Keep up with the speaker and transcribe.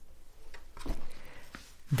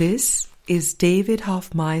This is David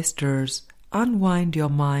Hoffmeister's Unwind Your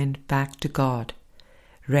Mind Back to God,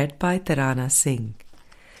 read by Tarana Singh.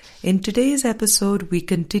 In today's episode, we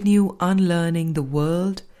continue unlearning the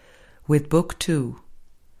world with Book 2.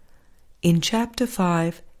 In Chapter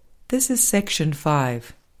 5, this is Section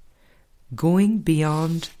 5, Going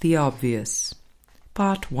Beyond the Obvious,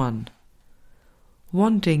 Part 1,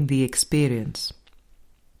 Wanting the Experience.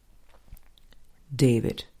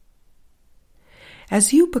 David.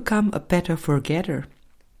 As you become a better forgetter,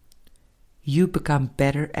 you become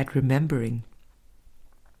better at remembering.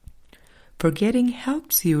 Forgetting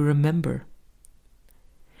helps you remember.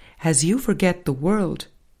 As you forget the world,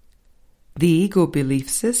 the ego belief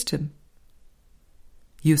system,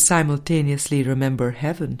 you simultaneously remember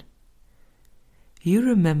heaven. You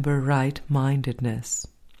remember right-mindedness.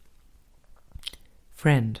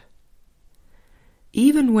 Friend,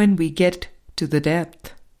 even when we get to the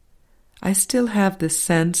depth, I still have this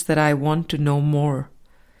sense that I want to know more.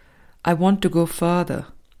 I want to go further.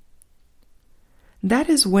 That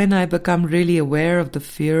is when I become really aware of the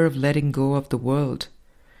fear of letting go of the world,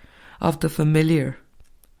 of the familiar.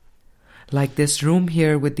 Like this room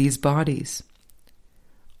here with these bodies.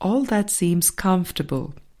 All that seems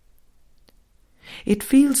comfortable. It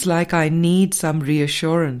feels like I need some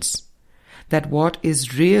reassurance that what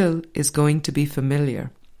is real is going to be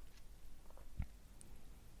familiar.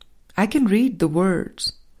 I can read the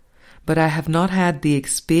words, but I have not had the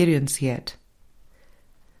experience yet.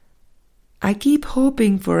 I keep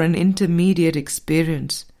hoping for an intermediate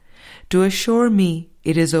experience to assure me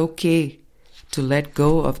it is okay to let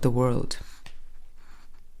go of the world.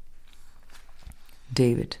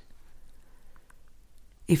 David.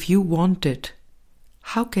 If you want it,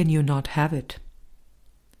 how can you not have it?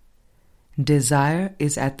 Desire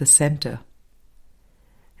is at the center.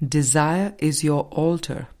 Desire is your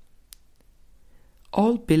altar.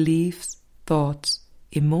 All beliefs, thoughts,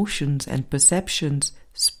 emotions, and perceptions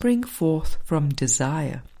spring forth from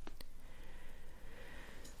desire.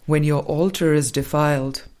 When your altar is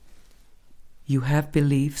defiled, you have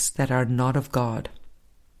beliefs that are not of God.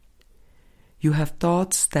 You have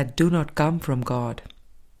thoughts that do not come from God.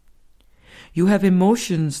 You have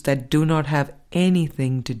emotions that do not have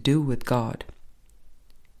anything to do with God.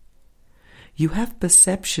 You have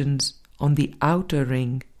perceptions on the outer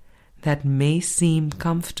ring that may seem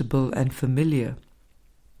comfortable and familiar,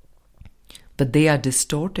 but they are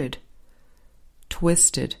distorted,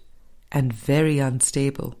 twisted, and very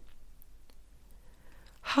unstable.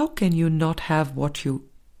 How can you not have what you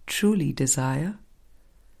truly desire?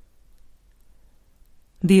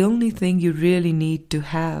 The only thing you really need to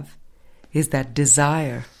have is that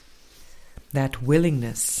desire, that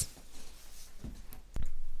willingness.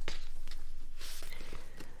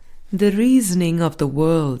 The reasoning of the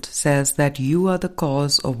world says that you are the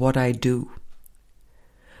cause of what I do.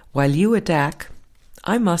 While you attack,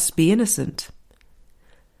 I must be innocent.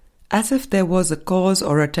 As if there was a cause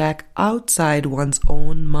or attack outside one's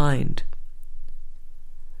own mind.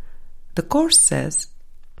 The Course says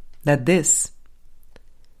that this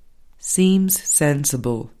seems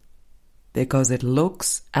sensible because it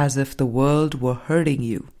looks as if the world were hurting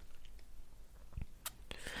you.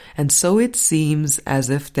 And so it seems as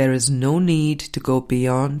if there is no need to go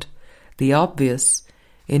beyond the obvious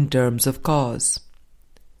in terms of cause.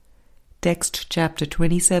 Text chapter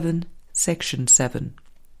 27, section 7.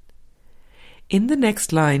 In the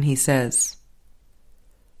next line he says,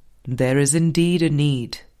 there is indeed a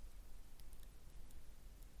need.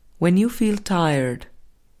 When you feel tired,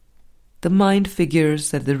 the mind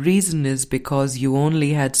figures that the reason is because you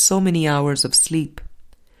only had so many hours of sleep,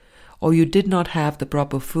 or you did not have the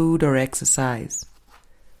proper food or exercise.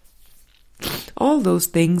 All those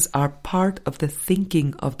things are part of the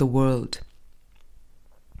thinking of the world.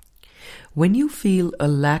 When you feel a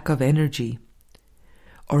lack of energy,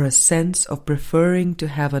 or a sense of preferring to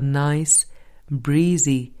have a nice,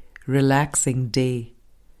 breezy, relaxing day,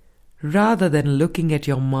 rather than looking at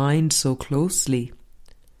your mind so closely,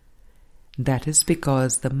 that is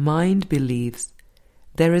because the mind believes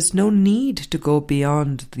there is no need to go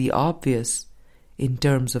beyond the obvious in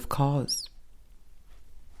terms of cause.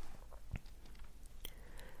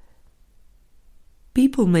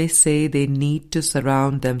 People may say they need to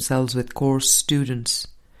surround themselves with Course students,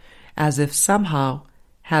 as if somehow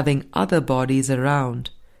having other bodies around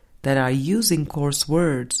that are using Course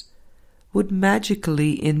words would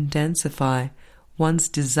magically intensify one's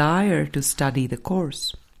desire to study the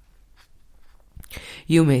Course.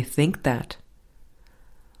 You may think that.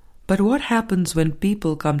 But what happens when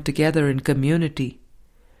people come together in community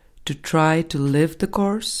to try to live the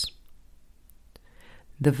Course?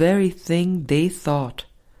 The very thing they thought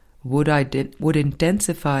would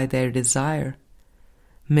intensify their desire,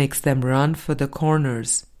 makes them run for the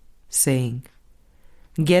corners, saying,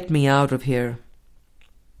 "Get me out of here."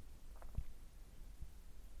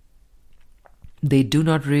 They do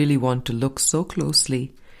not really want to look so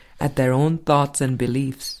closely at their own thoughts and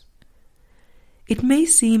beliefs. It may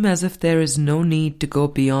seem as if there is no need to go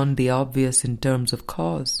beyond the obvious in terms of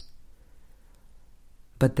cause,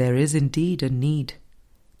 but there is indeed a need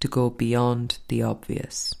to go beyond the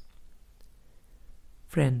obvious.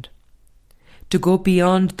 Friend, to go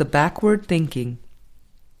beyond the backward thinking.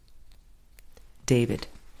 David: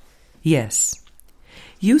 Yes,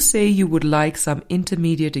 you say you would like some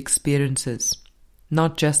intermediate experiences,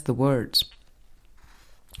 not just the words.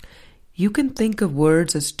 You can think of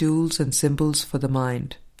words as tools and symbols for the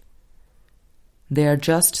mind. They are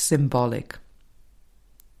just symbolic.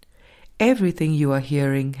 Everything you are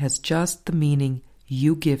hearing has just the meaning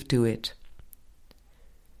you give to it.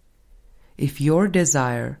 If your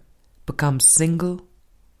desire becomes single,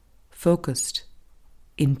 focused,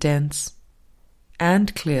 intense,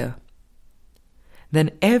 and clear,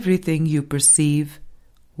 then everything you perceive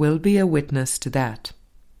will be a witness to that.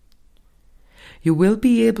 You will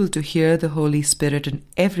be able to hear the Holy Spirit in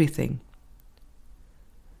everything.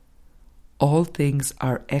 All things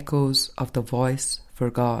are echoes of the voice for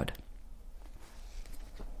God.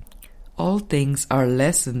 All things are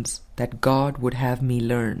lessons that God would have me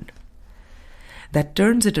learn. That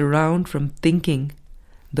turns it around from thinking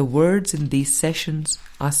the words in these sessions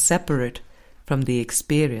are separate from the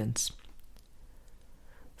experience.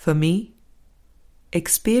 For me,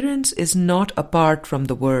 experience is not apart from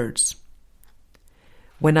the words.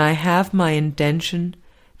 When I have my intention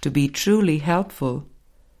to be truly helpful,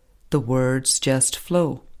 the words just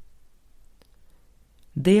flow.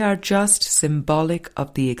 They are just symbolic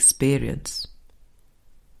of the experience.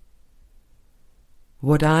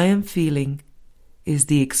 What I am feeling is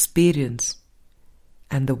the experience,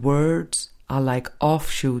 and the words are like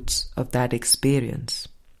offshoots of that experience.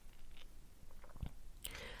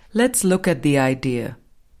 Let's look at the idea.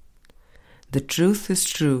 The truth is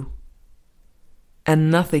true,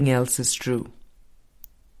 and nothing else is true.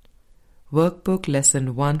 Workbook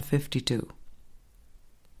Lesson 152.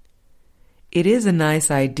 It is a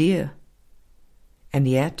nice idea, and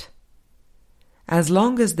yet, as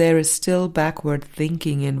long as there is still backward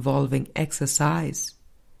thinking involving exercise,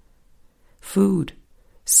 food,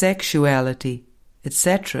 sexuality,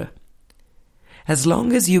 etc., as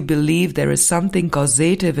long as you believe there is something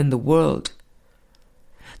causative in the world,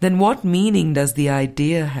 then what meaning does the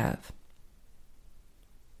idea have?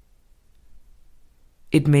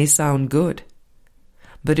 It may sound good,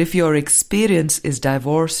 but if your experience is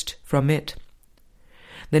divorced from it,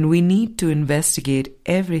 then we need to investigate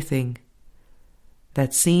everything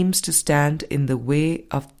that seems to stand in the way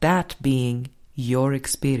of that being your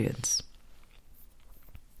experience.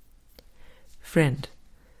 Friend,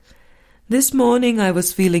 this morning I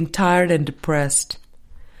was feeling tired and depressed,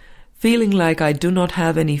 feeling like I do not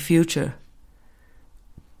have any future.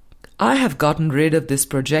 I have gotten rid of this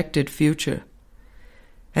projected future,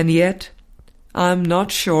 and yet I am not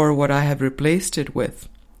sure what I have replaced it with.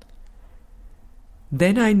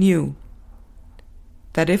 Then I knew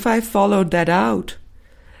that if I followed that out,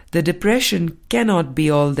 the depression cannot be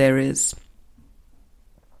all there is.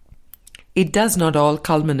 It does not all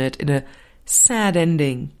culminate in a sad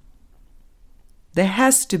ending. There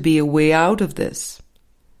has to be a way out of this.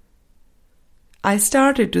 I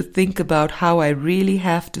started to think about how I really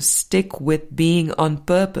have to stick with being on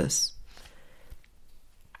purpose.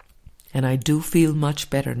 And I do feel much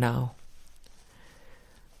better now.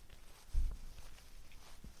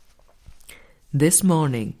 This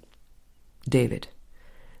morning, David,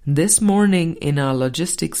 this morning in our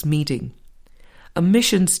logistics meeting, a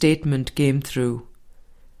mission statement came through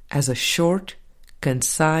as a short,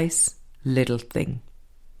 concise little thing.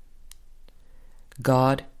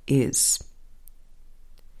 God is.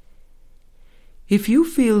 If you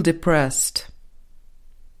feel depressed,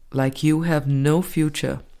 like you have no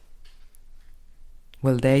future,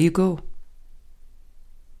 well, there you go.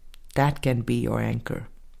 That can be your anchor.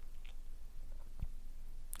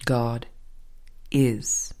 God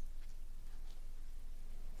is.